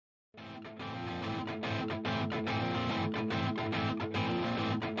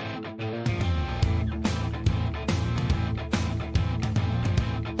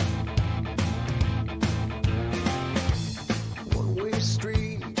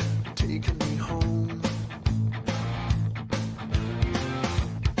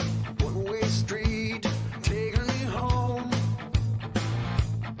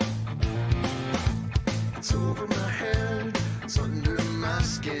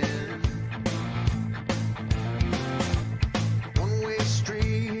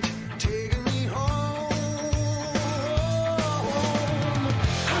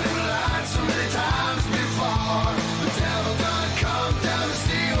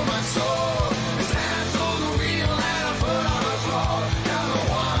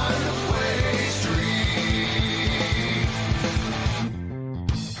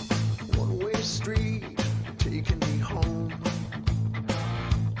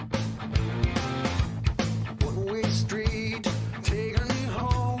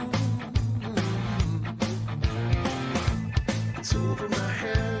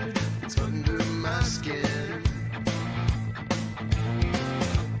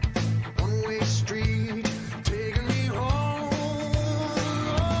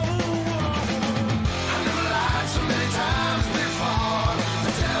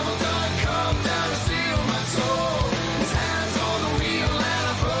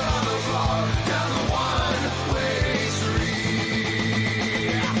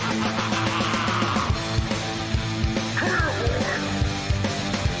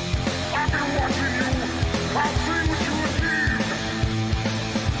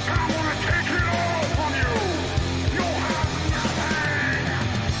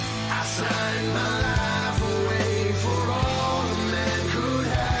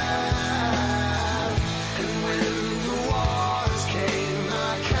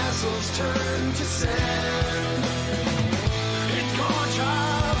has turned to sand. It's gone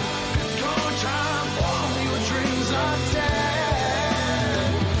time, all your dreams are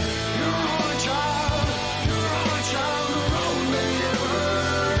dead. You're on a child, the road may never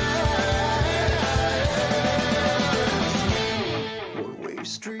ends. One-way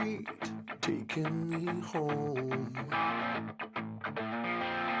street taking me home.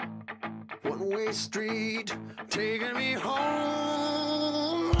 One-way street taking me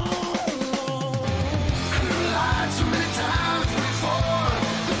home. Lied to me.